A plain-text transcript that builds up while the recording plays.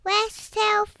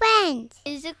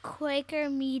Quaker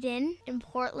Meeting in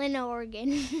Portland,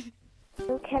 Oregon.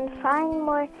 You can find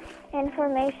more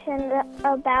information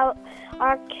about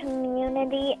our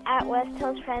community at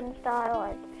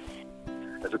westhillsfriends.org.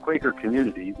 As a Quaker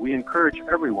community, we encourage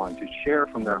everyone to share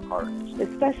from their hearts,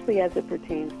 especially as it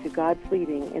pertains to God's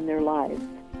leading in their lives.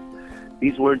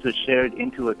 These words are shared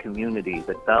into a community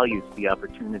that values the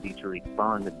opportunity to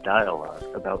respond to dialogue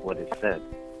about what is said.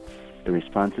 The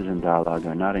responses and dialogue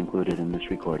are not included in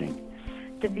this recording.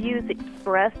 The views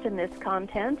expressed in this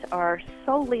content are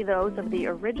solely those of the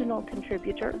original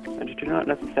contributors and do not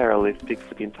necessarily speak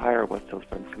for the entire West Hills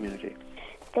Friends community.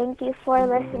 Thank you for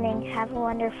listening. Have a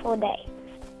wonderful day.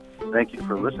 Thank you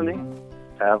for listening.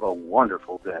 Have a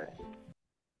wonderful day.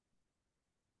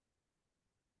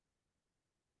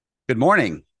 Good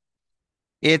morning.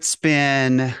 It's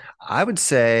been, I would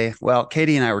say, well,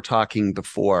 Katie and I were talking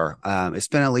before. It's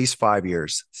been at least 5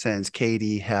 years since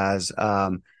Katie has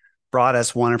brought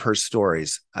us one of her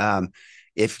stories.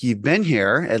 If you've been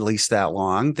here at least that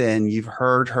long, then you've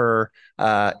heard her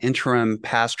interim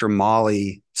Pastor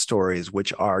Molly stories,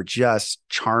 which are just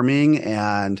charming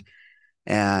and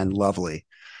lovely.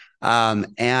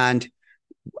 And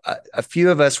a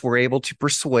few of us were able to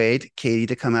persuade Katie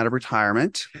to come out of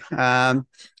retirement. And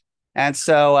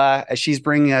so she's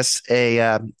bringing us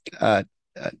a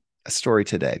story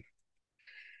today.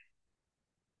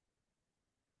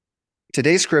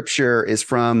 Today's scripture is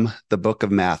from the book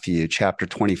of Matthew, chapter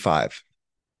 25.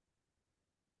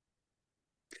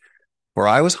 For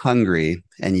I was hungry,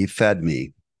 and you fed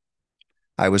me.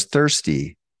 I was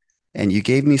thirsty, and you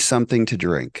gave me something to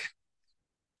drink.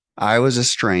 I was a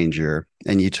stranger,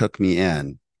 and you took me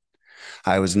in.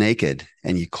 I was naked,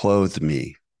 and you clothed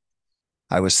me.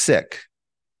 I was sick,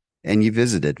 and you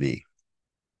visited me.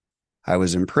 I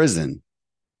was in prison,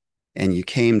 and you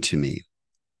came to me.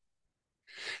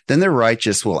 Then the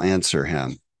righteous will answer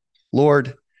him,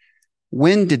 Lord,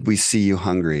 when did we see you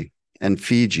hungry and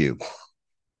feed you,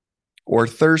 or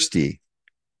thirsty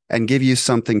and give you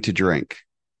something to drink?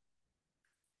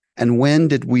 And when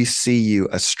did we see you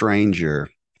a stranger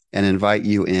and invite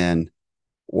you in,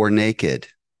 or naked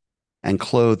and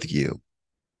clothe you?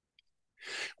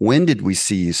 When did we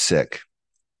see you sick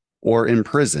or in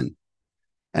prison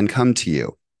and come to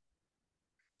you?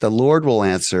 The Lord will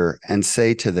answer and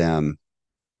say to them,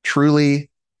 truly,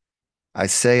 I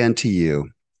say unto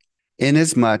you,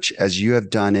 inasmuch as you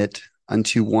have done it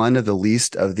unto one of the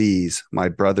least of these, my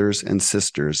brothers and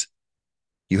sisters,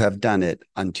 you have done it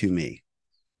unto me.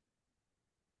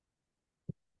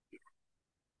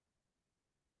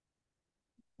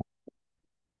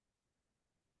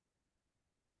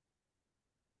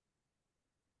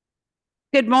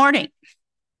 Good morning.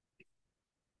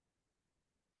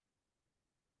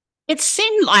 It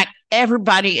seemed like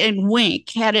everybody in Wink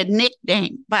had a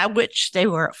nickname by which they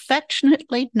were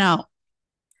affectionately known.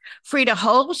 Frida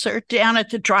Holzer down at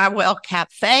the Drywell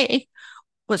Cafe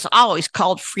was always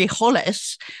called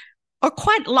Frijoles, or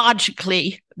quite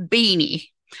logically, Beanie.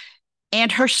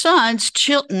 And her sons,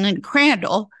 Chilton and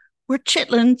Crandall, were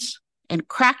chitlins and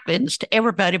cracklins to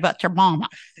everybody but their mama.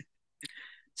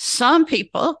 Some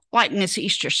people, like Miss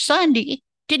Easter Sunday,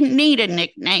 didn't need a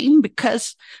nickname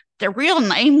because their real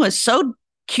name was so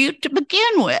cute to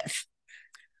begin with.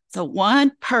 The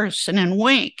one person in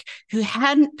Wink who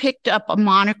hadn't picked up a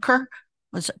moniker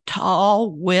was a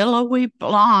tall, willowy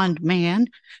blonde man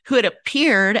who had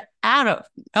appeared out of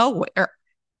nowhere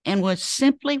and was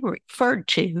simply referred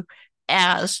to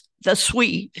as the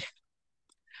Swede.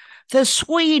 The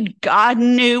Swede, God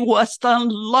knew, was the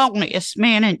loneliest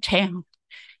man in town.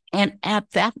 And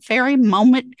at that very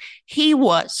moment, he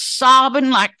was sobbing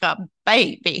like a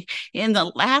baby in the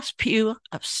last pew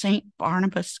of St.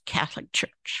 Barnabas Catholic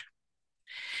Church.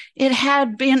 It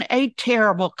had been a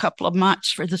terrible couple of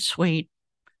months for the Swede.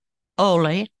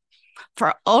 Ole,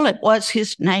 for Ole was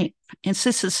his name, and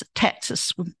since this is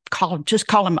Texas, we just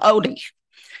call him Ole.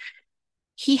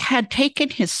 He had taken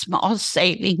his small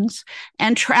savings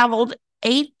and traveled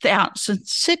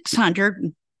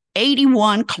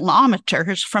 8,681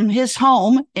 kilometers from his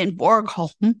home in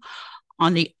Borgholm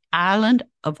on the island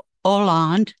of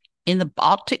Åland in the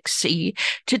Baltic Sea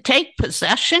to take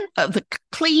possession of the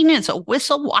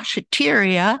clean-as-a-whistle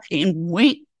washateria in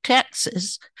Wink,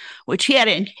 Texas, which he had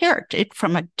inherited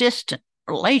from a distant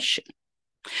relation.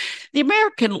 The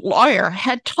American lawyer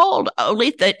had told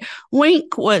Ole that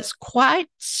Wink was quite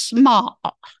small,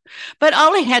 but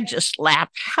Ole had just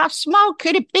laughed. How small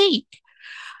could it be?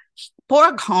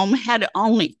 Borgholm had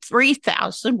only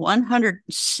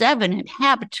 3,107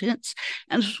 inhabitants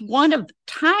and was one of the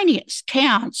tiniest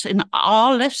towns in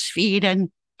all of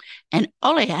Sweden, and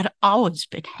Ole had always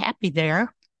been happy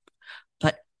there.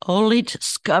 But Ole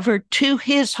discovered to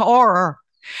his horror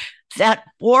that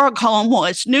Borgholm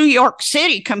was New York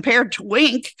City compared to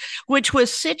Wink, which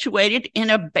was situated in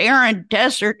a barren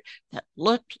desert that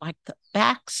looked like the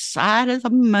backside of the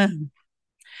moon.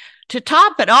 To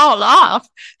top it all off,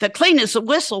 the clean as a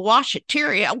whistle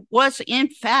washateria was in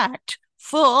fact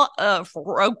full of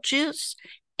roaches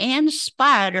and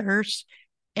spiders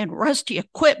and rusty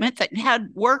equipment that had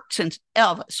worked since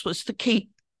Elvis was the king.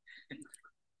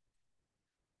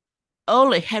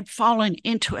 Ole had fallen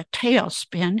into a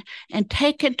tailspin and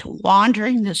taken to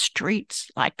wandering the streets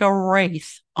like a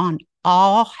wraith on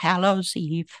All Hallows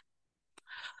Eve.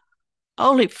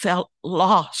 Ole felt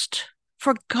lost,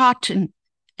 forgotten,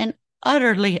 and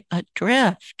utterly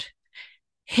adrift.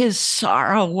 His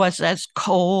sorrow was as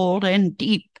cold and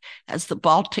deep as the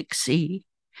Baltic Sea,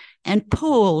 and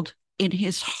pooled in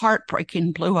his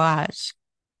heartbreaking blue eyes.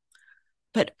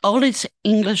 But Ole's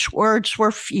English words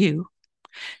were few.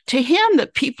 To him, the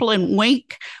people in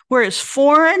Wink were as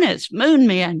foreign as moon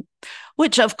men,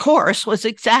 which, of course, was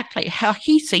exactly how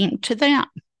he seemed to them.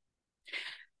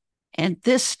 And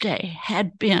this day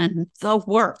had been the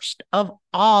worst of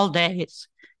all days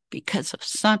because of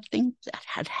something that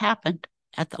had happened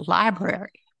at the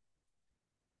library.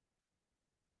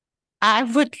 "I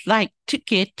would like to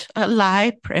get a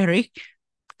library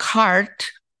card,"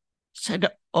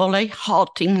 said Ole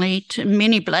haltingly to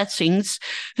Minnie Blessings,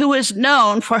 who was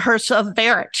known for her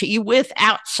severity with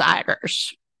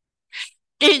outsiders.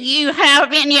 "Do you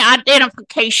have any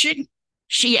identification?"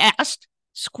 she asked,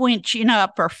 squinching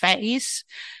up her face,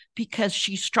 because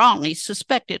she strongly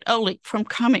suspected Ole from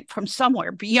coming from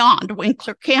somewhere beyond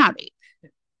Winkler County.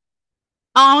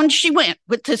 On she went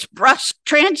with this brusque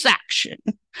transaction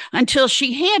until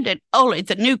she handed Ole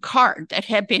the new card that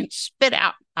had been spit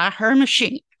out by her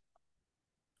machine.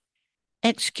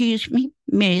 "Excuse me,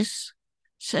 miss,"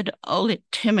 said Ole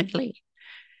timidly.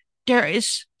 "There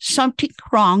is something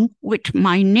wrong with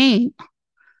my name.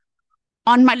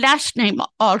 On my last name,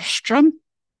 Ahlstrom,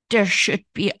 there should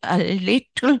be a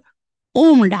little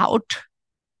umlaut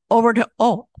over the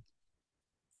O."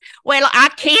 "Well, I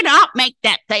cannot make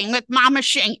that thing with my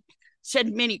machine,"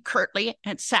 said Minnie curtly,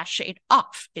 and sashayed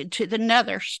off into the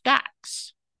nether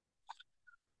stacks.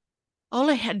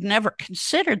 Ole had never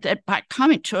considered that by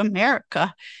coming to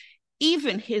America,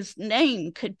 even his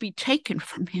name could be taken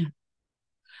from him.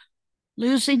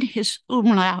 Losing his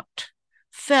umlaut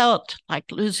felt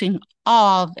like losing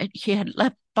all that he had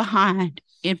left behind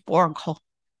in Borgholm.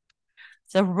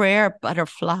 The rare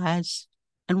butterflies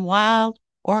and wild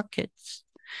orchids,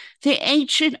 the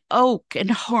ancient oak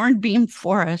and hornbeam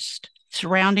forest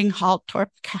surrounding Halltorp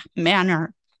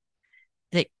Manor,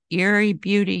 the eerie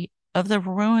beauty of the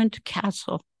ruined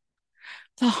castle,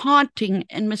 the haunting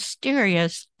and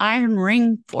mysterious iron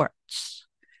ring forts,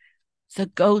 the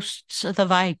ghosts of the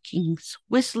Vikings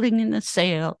whistling in the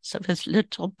sails of his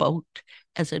little boat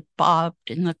as it bobbed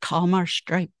in the Kalmar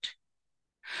Strait.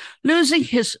 Losing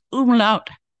his umlaut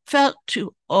felt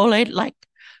to Ole like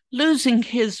losing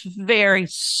his very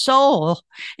soul,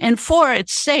 and for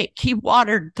its sake he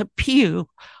watered the pew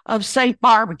of St.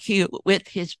 Barbecue with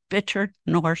his bitter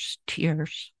Norse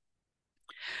tears.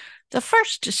 The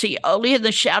first to see Ole in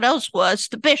the shadows was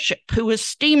the bishop, who was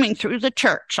steaming through the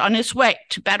church on his way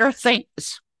to better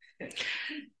things.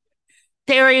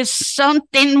 "There is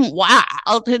something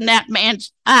wild in that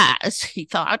man's eyes," he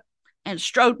thought, and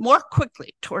strode more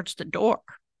quickly towards the door.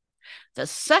 The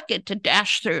second to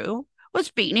dash through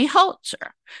was Beanie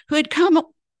Holzer, who had come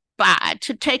by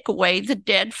to take away the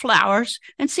dead flowers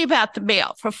and see about the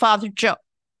mail for Father Joe.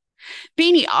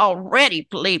 Beanie already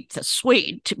believed the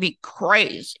Swede to be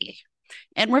crazy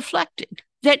and reflected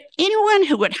that anyone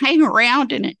who would hang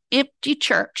around in an empty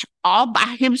church all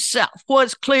by himself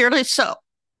was clearly so.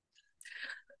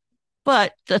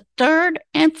 But the third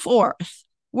and fourth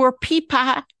were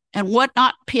Peapie and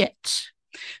Whatnot Pitts,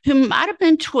 who might have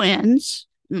been twins,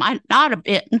 might not have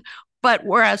been, but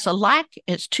were as alike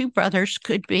as two brothers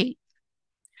could be.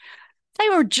 They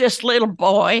were just little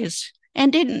boys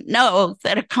and didn't know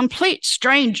that a complete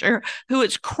stranger who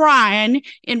was crying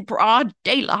in broad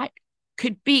daylight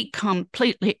could be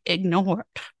completely ignored.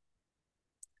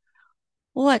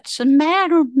 "What's the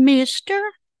matter,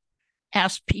 mister?"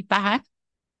 asked Peapie.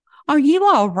 "Are you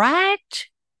all right?"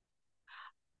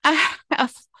 "I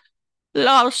have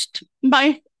lost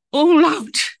my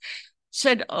umlaut,"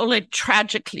 said Ole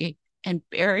tragically, and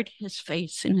buried his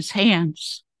face in his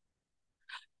hands.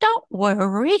 "Don't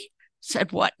worry,"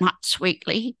 said Whatnot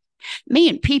sweetly. "Me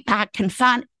and Peapie can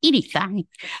find anything.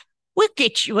 We'll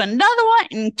get you another one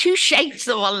in 2 shakes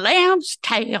of a lamb's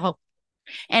tail."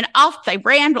 And off they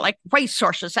ran like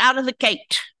racehorses out of the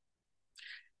gate.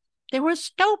 There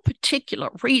was no particular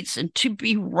reason to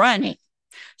be running,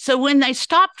 so when they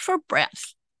stopped for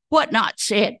breath, Whatnot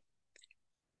said,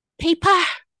 "Peepa,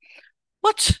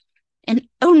 what's an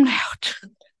umlaut?"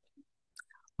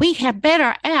 "We had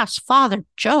better ask Father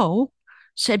Joe,"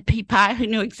 said Peepa, who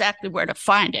knew exactly where to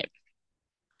find it.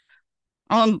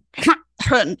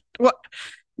 What?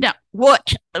 Now,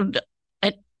 what?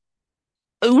 An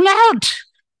umlaut?"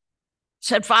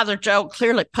 said Father Joe,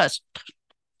 clearly puzzled.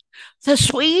 "The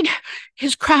Swede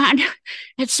is crying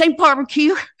at St.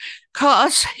 Barbecue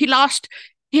 'cause he lost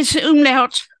his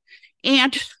umlaut,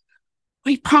 and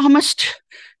we promised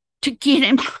to get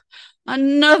him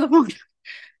another one,"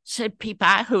 said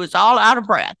Peepa, who was all out of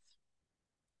breath.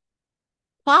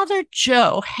 Father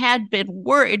Joe had been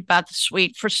worried about the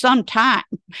Swede for some time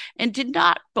and did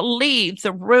not believe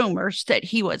the rumors that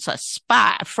he was a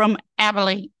spy from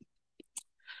Abilene.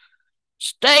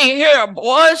 "Stay here,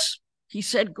 boys," he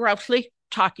said gruffly,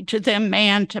 talking to them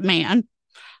man to man.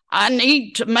 "I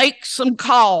need to make some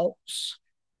calls."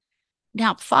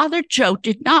 Now, Father Joe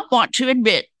did not want to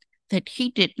admit that he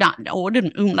did not know what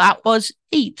an umlaut was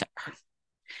either.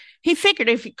 He figured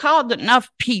if he called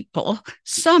enough people,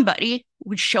 somebody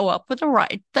would show up with the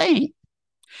right thing.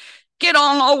 "Get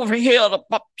on over here to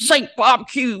St.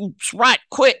 Barbecue's right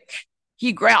quick,"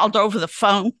 he growled over the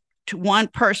phone to one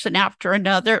person after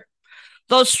another.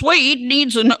 "The Swede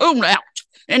needs an umlaut,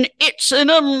 and it's an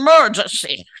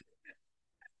emergency."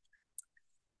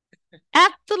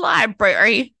 At the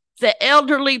library, the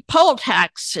elderly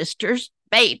Poltax sisters,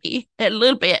 Baby and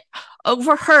Little Bit,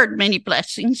 overheard Minnie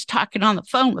Blessings talking on the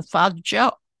phone with Father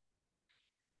Joe.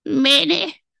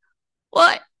 "Minnie,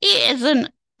 what is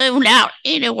an umlaut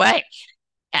anyway?"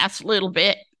 asked Little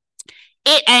Bit.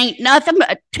 "It ain't nothing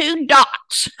but 2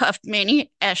 dots, huffed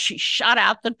Minnie as she shot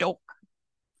out the door.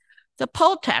 The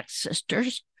Poltax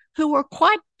sisters, who were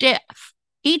quite deaf,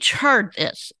 each heard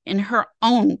this in her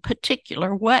own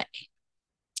particular way.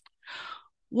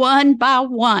 One by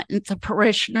one, the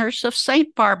parishioners of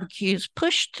St. Barbecue's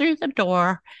pushed through the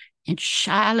door and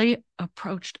shyly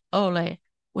approached Ole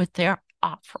with their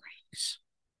offerings.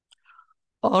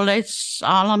 Ole's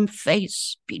solemn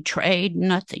face betrayed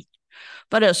nothing,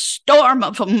 but a storm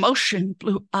of emotion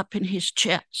blew up in his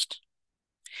chest.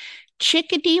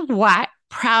 Chickadee White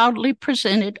proudly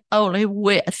presented Ole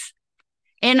with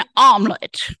an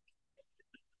omelet.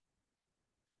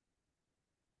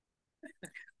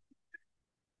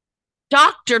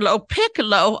 Dr.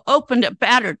 Lopiccolo opened a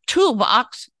battered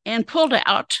toolbox and pulled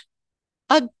out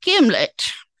a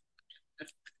gimlet.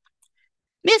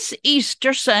 Miss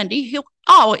Easter Sunday, who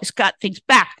always got things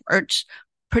backwards,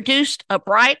 produced a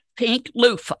bright pink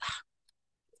loofah.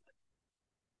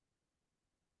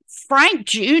 Frank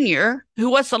Jr., who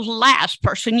was the last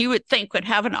person you would think would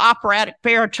have an operatic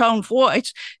baritone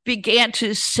voice, began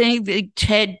to sing the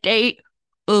Te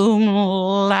Deum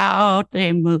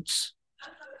Laudamus.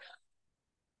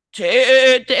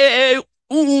 Te Deum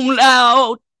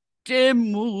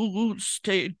laudamus,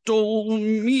 te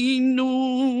Dominum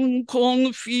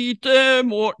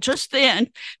confitemur. Just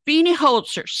then, Beanie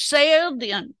Holzer sailed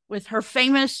in with her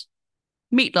famous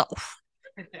meatloaf.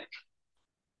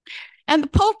 And the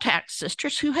Poltax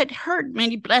sisters, who had heard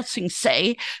Minnie Blessings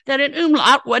say that an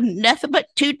umlaut wasn't nothing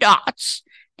but 2 dots,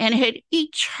 and had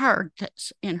each heard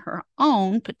this in her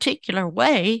own particular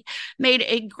way, made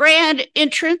a grand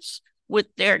entrance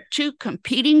with their 2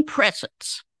 competing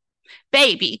presents.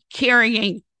 Baby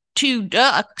carrying 2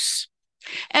 ducks,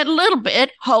 and Little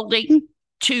Bit holding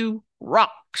 2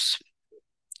 rocks.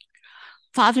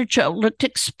 Father Joe looked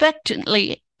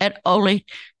expectantly at Ole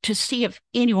to see if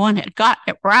anyone had gotten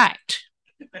it right,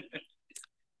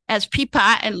 as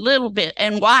Peepa and Little Bit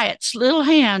and Wyatt's little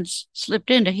hands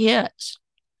slipped into his.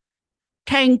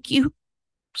 "Thank you,"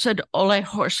 said Ole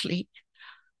hoarsely.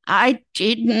 "I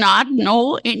did not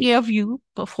know any of you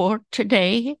before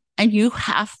today, and you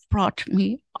have brought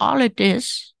me all of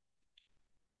this."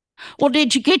 "Well,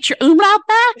 did you get your umlaut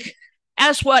back?"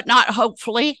 asked Whatnot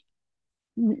hopefully.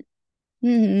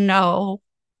 "No,"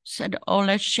 said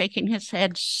Ole, shaking his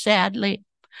head sadly.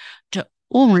 "The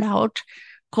umlaut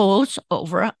goes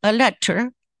over a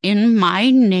letter in my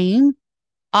name,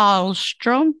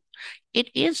 Alstrom. It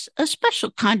is a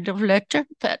special kind of letter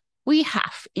that we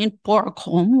have in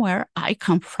Borgholm, where I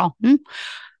come from,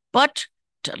 but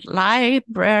the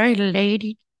library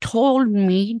lady told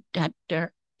me that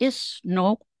there is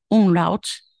no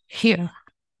umlaut here."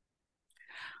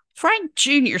 Frank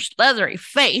Jr.'s leathery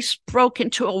face broke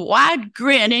into a wide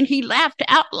grin, and he laughed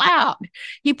out loud.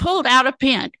 He pulled out a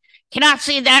pen. "Can I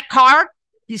see that card?"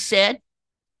 he said.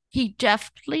 He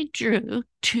deftly drew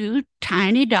 2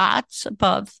 tiny dots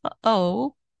above the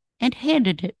O and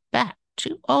handed it back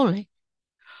to Ole.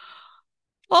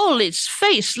 Ole's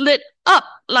face lit up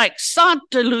like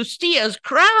Santa Lucia's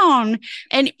crown,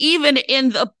 and even in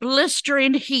the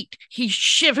blistering heat, he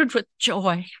shivered with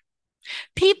joy.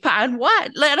 Peepa and White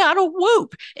let out a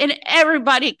whoop, and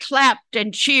everybody clapped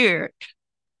and cheered.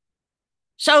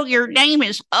 "So your name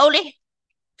is Ole?"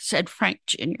 said Frank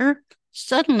Jr.,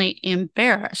 suddenly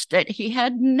embarrassed that he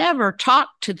had never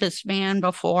talked to this man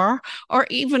before, or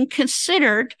even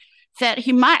considered that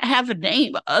he might have a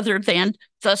name other than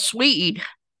the Swede.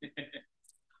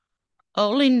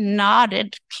 Ole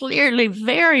nodded, clearly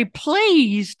very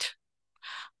pleased.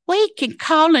 "We can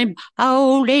call him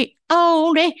Ole,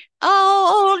 Ole,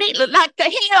 Ole, like the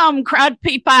hymn," cried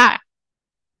Peepa.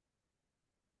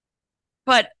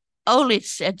 But Ole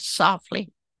said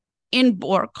softly, "In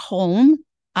Borgholm,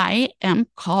 I am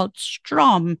called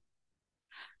Strom."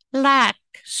 "Like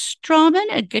strumming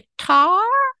a guitar?"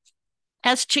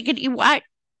 asked Chickadee White.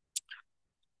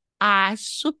 "I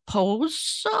suppose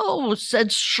so,"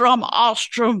 said Strom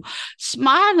Ostrom,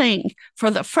 smiling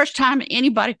for the first time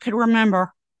anybody could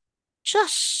remember.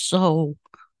 "Just so."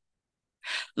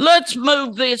 "Let's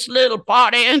move this little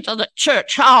party into the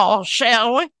church hall,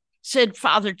 shall we?" said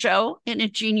Father Joe in a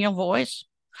genial voice.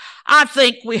 "I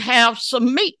think we have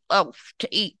some meatloaf to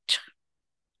eat."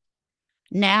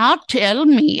 "Now tell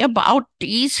me about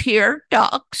these here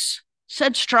ducks,"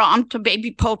 said Strom to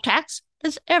Baby Potax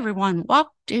as everyone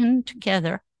walked in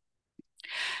together.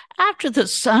 After the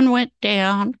sun went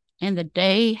down and the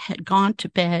day had gone to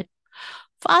bed,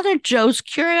 Father Joe's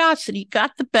curiosity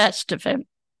got the best of him.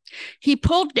 He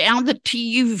pulled down the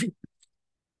TUV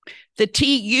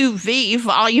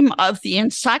volume of the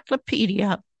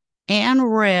encyclopedia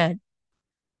and read,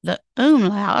 "The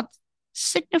umlaut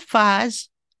signifies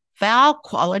vowel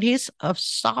qualities of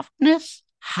softness,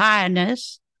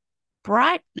 highness,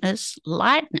 brightness,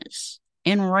 lightness,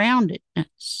 and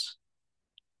roundedness."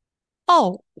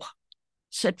 "Oh,"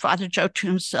 said Father Joe to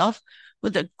himself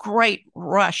with a great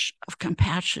rush of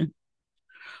compassion,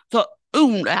 "the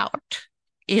umlaut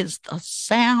is the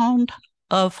sound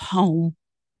of home."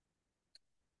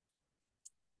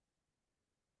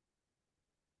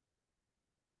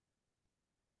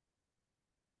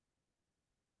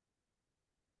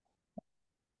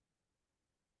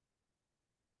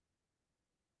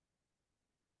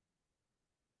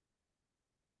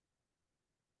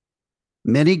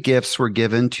 Many gifts were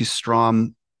given to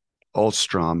Strom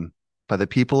Ostrom by the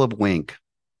people of Wink,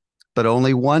 but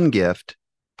only one gift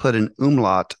put an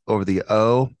umlaut over the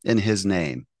O in his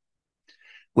name.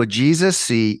 Would Jesus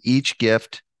see each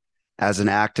gift as an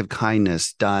act of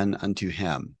kindness done unto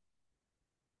him?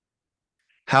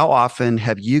 How often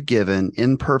have you given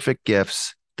imperfect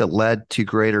gifts that led to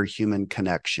greater human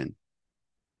connection?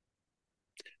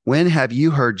 When have you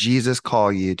heard Jesus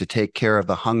call you to take care of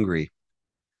the hungry,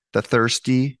 the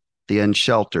thirsty, the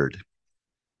unsheltered?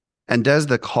 And does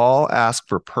the call ask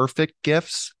for perfect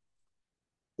gifts?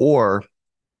 Or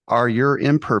are your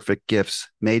imperfect gifts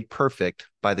made perfect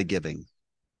by the giving?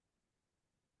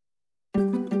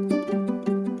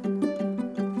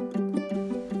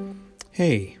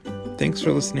 Hey, thanks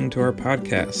for listening to our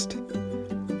podcast.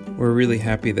 We're really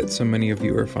happy that so many of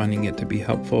you are finding it to be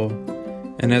helpful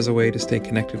and as a way to stay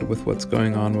connected with what's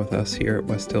going on with us here at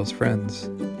West Hills Friends.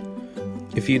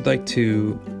 If you'd like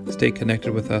to stay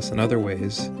connected with us in other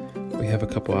ways, we have a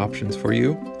couple options for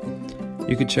you.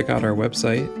 You can check out our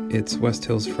website. It's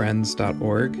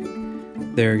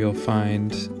westhillsfriends.org. There you'll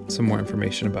find some more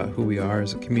information about who we are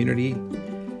as a community.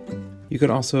 You can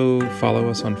also follow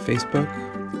us on Facebook.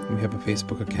 We have a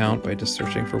Facebook account by just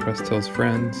searching for West Hills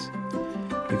Friends.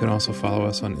 You can also follow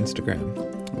us on Instagram.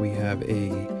 We have a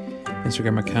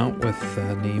Instagram account with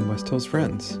the name West Hills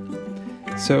Friends.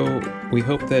 So we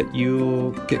hope that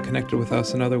you'll get connected with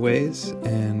us in other ways.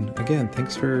 And again,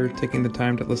 thanks for taking the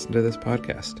time to listen to this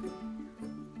podcast.